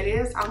yet, but if it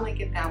is, I'll link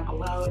it down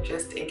below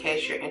just in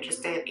case you're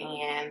interested.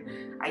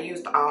 And I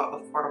used all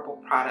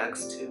affordable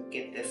products to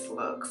get this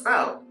look.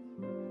 So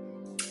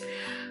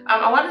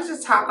I wanted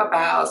to talk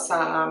about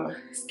some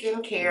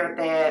skincare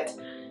that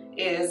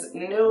is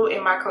new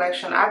in my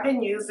collection. I've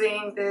been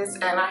using this,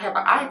 and I have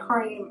an eye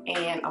cream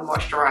and a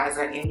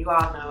moisturizer, and you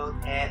all know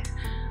that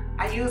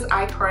I use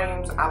eye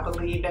creams. I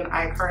believe in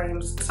eye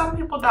creams. Some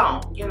people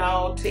don't, you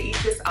know, to each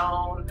his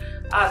own.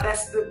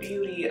 That's the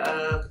beauty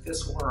of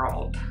this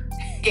world.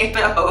 You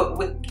know,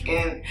 we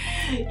can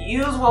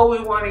use what we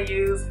want to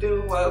use,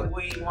 do what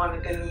we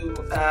want to do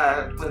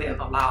within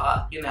the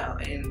law, you know,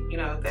 and, you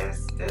know,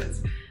 there's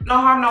no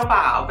harm, no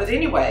foul. But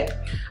anyway,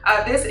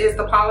 this is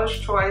the Paula's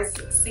Choice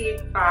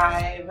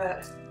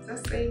C5.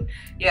 Let's see.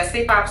 Yeah,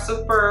 C5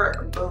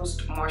 Super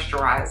Boost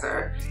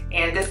Moisturizer.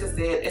 And this is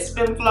it. It's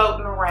been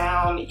floating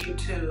around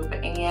YouTube,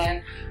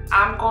 and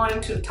I'm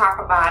going to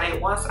talk about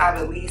it once I've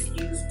at least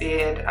used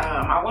it.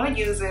 I want to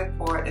use it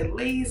for at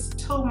least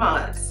 2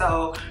 months.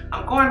 So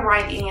I'm going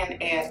right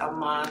in at a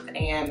month,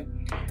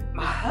 and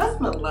my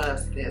husband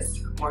loves this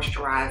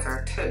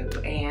moisturizer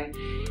too. And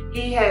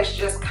he has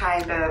just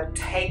kind of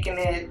taken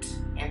it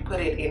and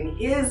put it in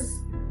his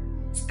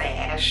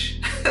stash.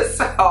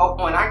 So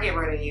when I get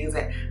ready to use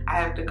it, I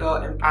have to go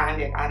and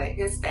find it out of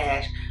his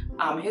stash.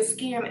 His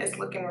skin is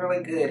looking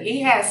really good.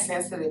 He has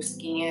sensitive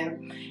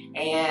skin,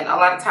 and a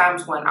lot of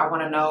times when I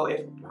want to know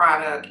if a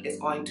product is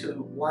going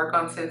to work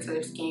on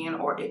sensitive skin,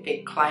 or if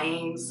it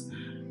claims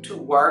to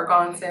work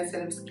on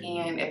sensitive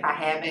skin, if I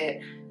have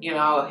it, you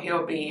know,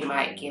 he'll be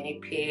my guinea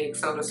pig,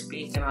 so to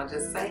speak, and I'll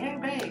just say, hey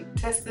babe,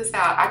 test this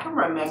out. I can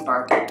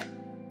remember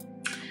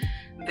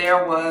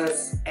there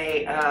was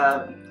a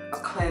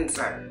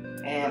cleanser,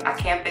 and I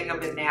can't think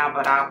of it now,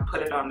 but I'll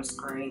put it on the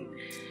screen,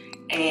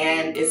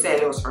 and it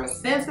said it was for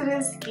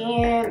sensitive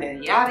skin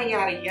and yada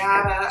yada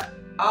yada.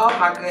 Oh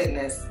my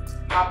goodness,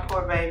 my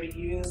poor baby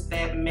used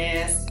that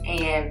mess,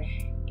 and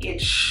it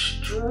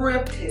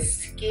stripped his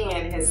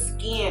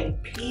skin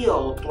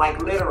peeled,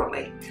 like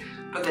literally,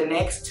 for the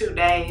next 2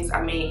 days.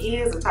 I mean, he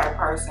is the type of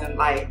person,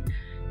 like,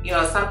 you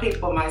know, some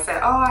people might say,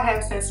 oh, I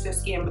have sensitive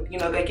skin, but you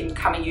know, they can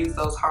kind of use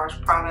those harsh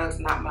products.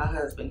 Not my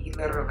husband. He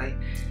literally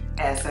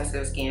has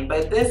sensitive skin.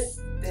 But this,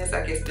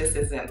 I guess this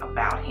isn't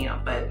about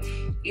him. But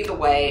either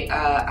way,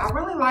 I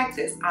really like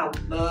this. I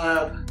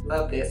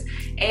love this.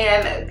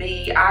 And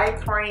the eye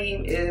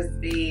cream is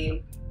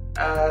the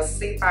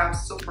C5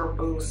 Super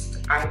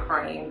Boost eye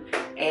cream,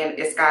 and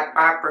it's got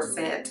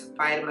 5%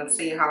 vitamin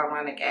C,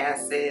 hyaluronic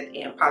acid,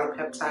 and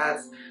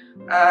polypeptides.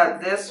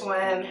 This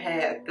one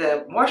had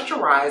the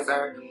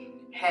moisturizer,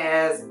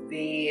 has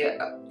the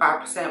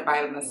 5%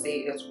 vitamin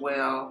C as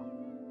well.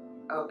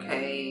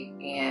 Okay,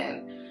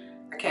 and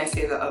I can't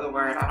see the other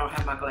word. I don't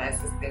have my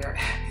glasses there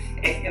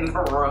in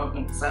the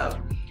room, so.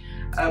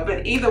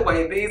 But either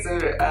way, these are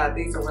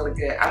really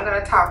good. I'm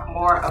going to talk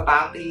more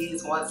about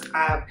these once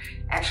I've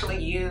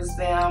actually used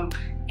them,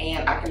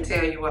 and I can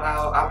tell you what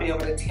I'll be able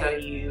to tell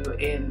you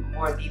in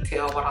more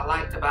detail what I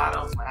liked about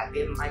them, what I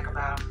didn't like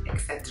about them,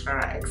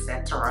 etc.,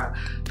 etc.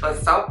 But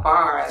so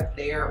far,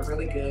 they're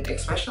really good,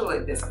 especially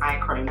this eye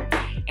cream.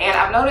 And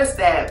I've noticed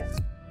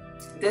that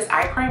this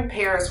eye cream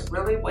pairs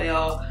really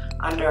well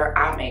under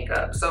eye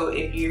makeup. So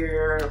if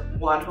you're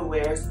one who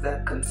wears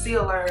the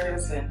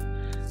concealers and,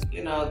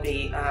 you know,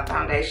 the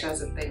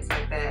foundations and things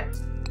like that,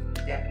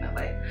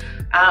 definitely.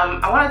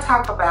 I want to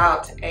talk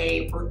about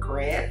a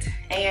regret,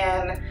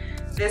 and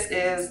this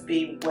is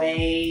the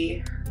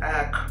Way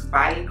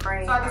body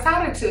cream. So I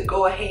decided to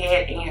go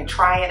ahead and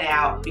try it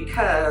out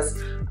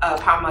because of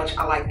how much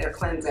I like their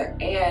cleanser.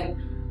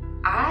 And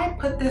I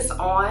put this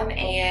on,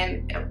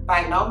 and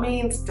by no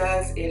means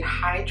does it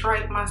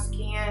hydrate my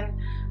skin.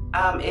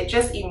 It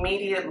just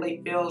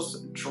immediately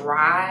feels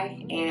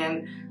dry,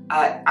 and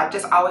I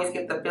just always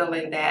get the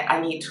feeling that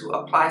I need to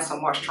apply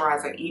some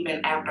moisturizer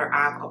even after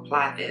I've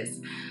applied this.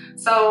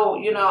 So,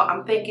 you know,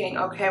 I'm thinking,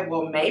 okay,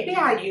 well, maybe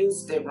I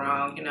used it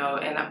wrong, you know,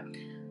 and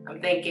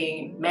I'm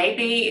thinking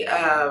maybe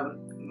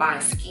my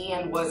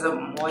skin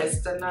wasn't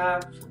moist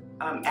enough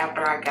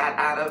after I got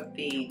out of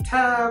the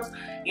tub,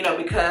 you know,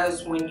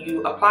 because when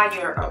you apply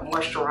your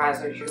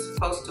moisturizer, you're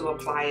supposed to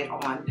apply it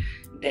on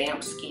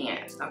damp skin,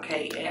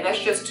 okay? And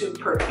that's just to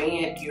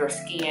prevent your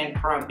skin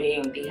from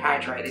being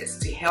dehydrated. It's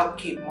to help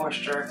keep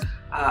moisture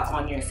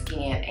on your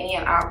skin.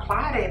 And I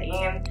applied it,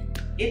 and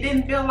it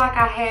didn't feel like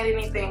I had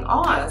anything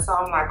on. So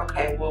I'm like,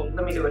 okay, well,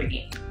 let me do it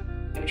again.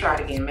 Let me try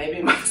it again.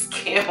 Maybe my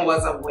skin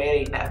wasn't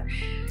wet enough.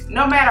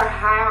 No matter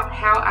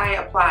how I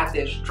applied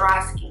this,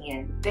 dry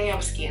skin,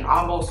 damp skin,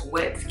 almost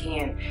wet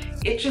skin,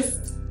 it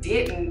just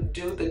didn't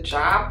do the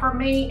job for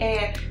me,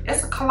 and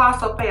it's a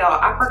colossal fail.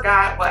 I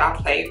forgot what I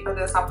paid for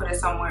this. I put it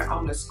somewhere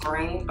on the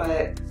screen,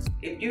 but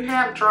if you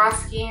have dry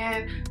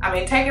skin, I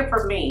mean, take it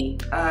from me,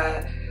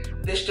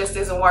 this just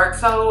doesn't work.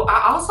 So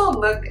I also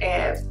looked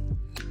at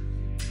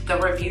the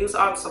reviews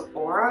on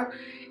Sephora,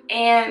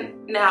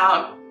 and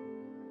now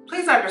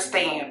please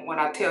understand when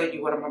I tell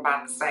you what I'm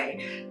about to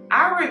say.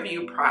 I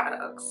review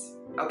products,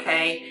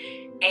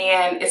 okay?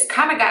 And it's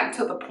kind of gotten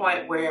to the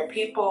point where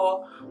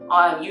people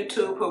on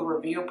YouTube who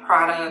review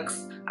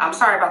products, I'm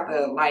sorry about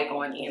the light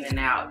going in and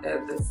out,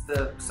 it's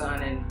the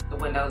sun and the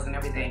windows and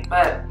everything,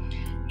 but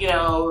you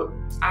know,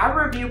 I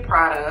review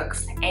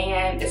products,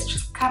 and it's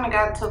just kind of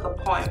gotten to the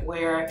point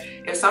where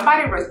if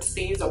somebody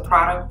receives a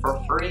product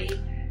for free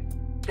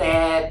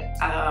that,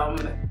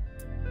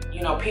 you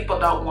you know, people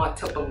don't want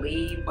to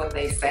believe what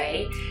they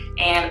say.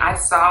 And I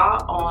saw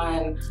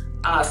on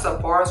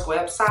Sephora's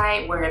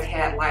website where it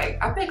had like,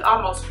 I think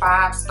almost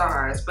 5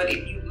 stars, but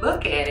if you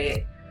look at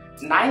it,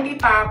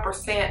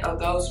 95% of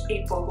those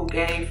people who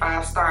gave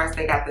 5 stars,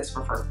 they got this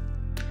for free.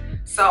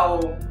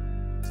 So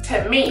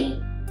to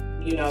me,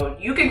 you know,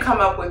 you can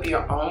come up with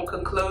your own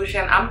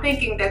conclusion. I'm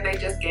thinking that they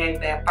just gave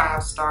that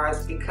 5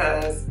 stars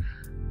because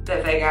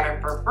that they got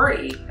it for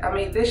free. I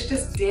mean, this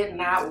just did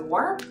not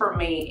work for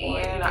me,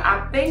 and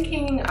I'm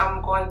thinking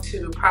I'm going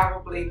to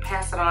probably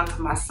pass it on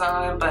to my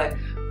son, but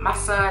my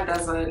son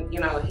doesn't, you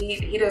know,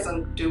 he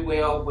doesn't do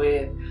well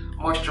with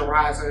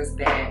moisturizers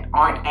that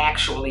aren't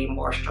actually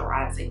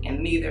moisturizing, and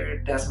neither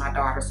does my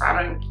daughter, so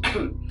I don't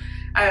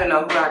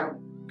know who I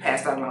can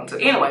pass that on to.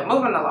 Anyway,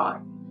 moving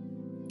along.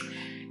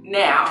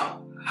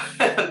 Now,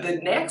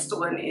 the next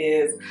one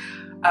is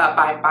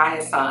by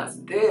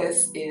Biossance.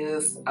 This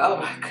is, oh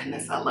my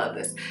goodness, I love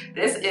this.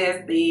 This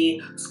is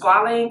the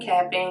Squalane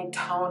Capping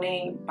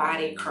Toning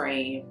Body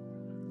Cream.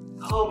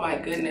 Oh my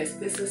goodness,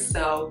 this is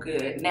so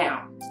good.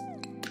 Now,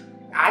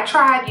 I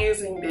tried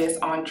using this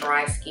on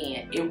dry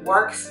skin. It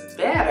works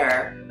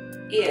better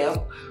if,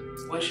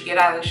 once you get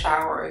out of the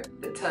shower,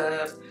 the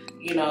tub,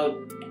 you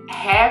know,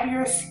 have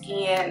your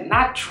skin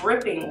not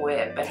dripping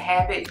wet, but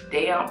have it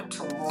damp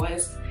to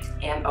moist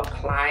and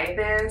apply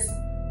this.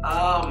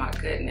 Oh my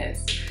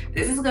goodness.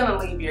 This is gonna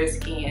leave your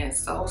skin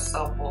so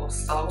supple,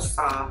 so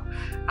soft.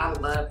 I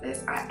love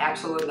this. I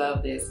absolutely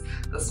love this.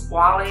 The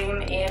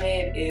squalane in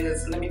it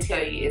is, let me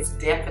tell you, it's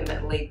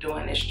definitely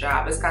doing its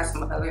job. It's got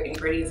some other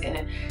ingredients in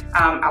it.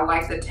 I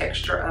like the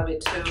texture of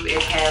it too.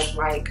 It has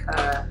like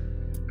a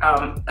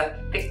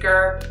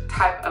thicker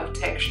type of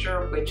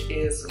texture, which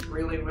is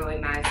really, really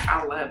nice.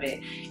 I love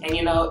it. And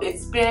you know,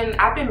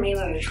 I've been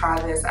meaning to try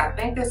this. I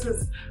think this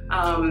has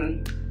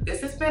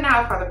been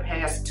out for the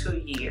past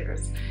 2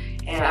 years.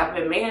 And I've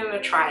been meaning to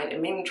try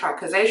it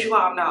because as you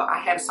all know, I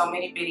have so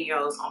many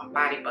videos on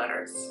body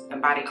butters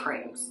and body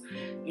creams.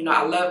 You know,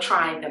 I love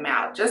trying them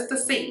out just to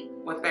see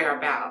what they're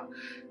about.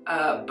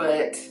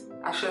 But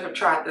I should have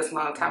tried this a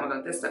long time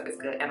ago. This stuff is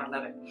good and I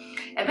love it.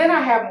 And then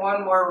I have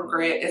one more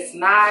regret. It's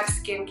not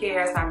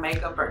skincare, it's not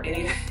makeup or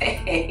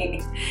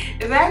anything.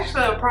 It's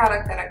actually a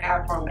product that I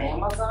got from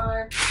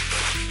Amazon.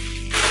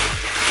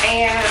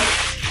 And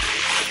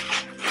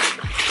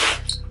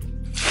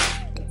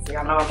let's see,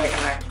 I know I'm making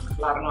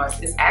a lot of noise.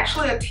 It's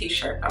actually a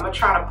t-shirt. I'm gonna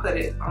try to put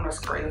it on the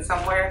screen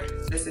somewhere.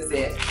 This is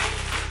it.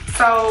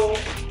 So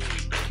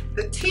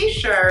the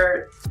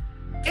t-shirt,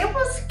 it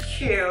was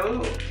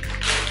cute.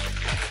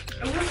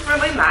 It was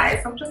really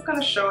nice. I'm just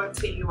gonna show it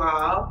to you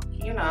all.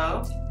 You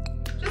know,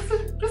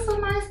 just a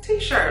nice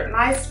t-shirt,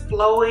 nice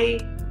flowy.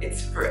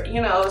 It's for,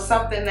 you know,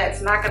 something that's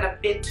not gonna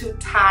fit too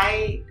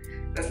tight.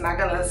 That's not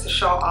gonna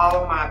show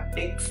all of my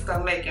big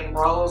stomach and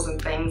rolls and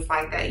things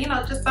like that. You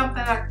know, just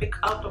something I can be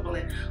comfortable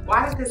in.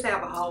 Why does this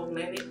have a hole in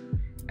it?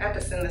 I have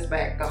to send this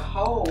back. The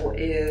hole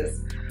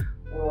is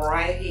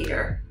right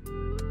here.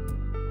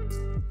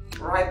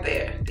 Right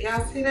there. Do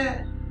y'all see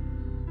that?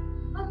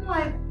 I'm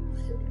like,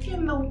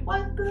 in the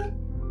what the?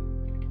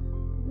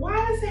 Why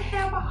does it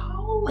have a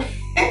hole in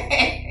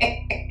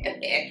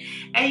it?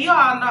 And you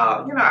all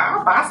know, you know,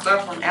 I buy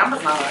stuff from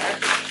Amazon.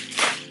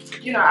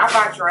 You know, I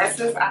buy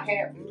dresses.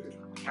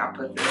 I'll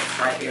put this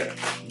right here.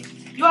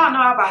 You all know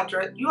I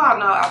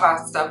buy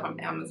stuff from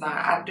Amazon.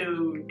 I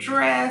do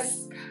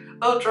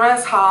little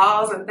dress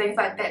hauls and things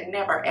like that.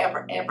 Never,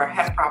 ever, ever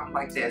had a problem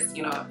like this.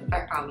 You know, in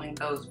fact, I'll link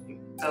those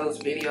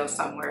videos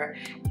somewhere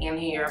in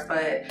here.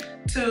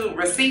 But to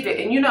receive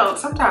it, and you know,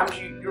 sometimes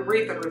you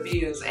read the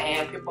reviews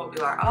and people will be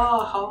like,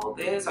 oh, hold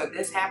this, or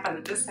this happened,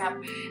 or this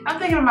happened. I'm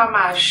thinking in my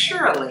mind,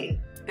 surely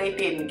they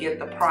didn't get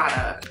the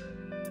product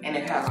and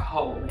it had a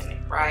hole in it,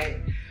 right?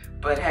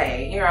 But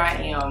hey, here I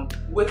am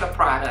with a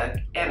product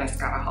and it's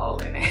got a hole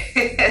in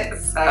it.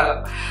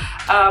 So,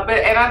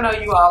 and I know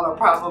you all are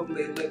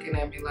probably looking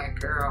at me like,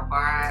 girl,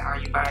 why are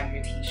you buying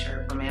your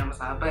t-shirt from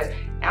Amazon? But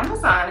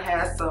Amazon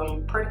has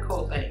some pretty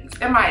cool things,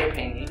 in my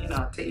opinion, you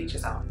know, to each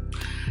his own.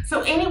 So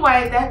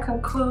anyway, that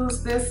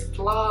concludes this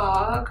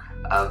vlog.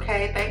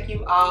 Okay, thank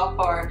you all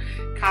for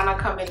kind of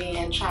coming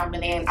in,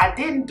 chiming in. I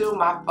didn't do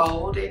my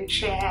fold-in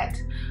chat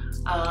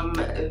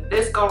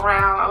this go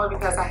round only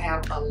because I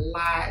have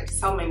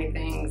so many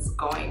things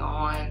going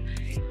on,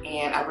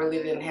 and I really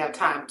didn't have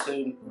time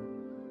to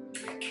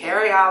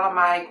carry all of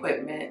my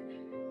equipment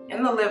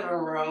in the living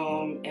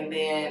room and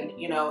then,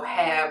 you know,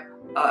 have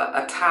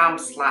a time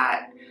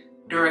slot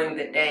during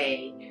the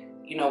day,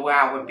 you know, where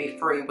I would be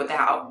free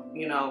without,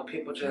 you know,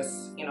 people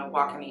just, you know,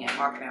 walking in,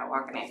 walking out,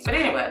 walking in. But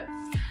anyway,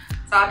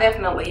 so I'll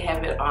definitely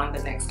have it on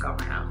the next go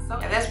round. So,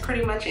 and that's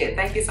pretty much it.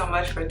 Thank you so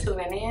much for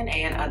tuning in,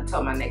 and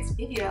until my next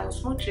video,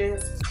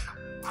 smooches.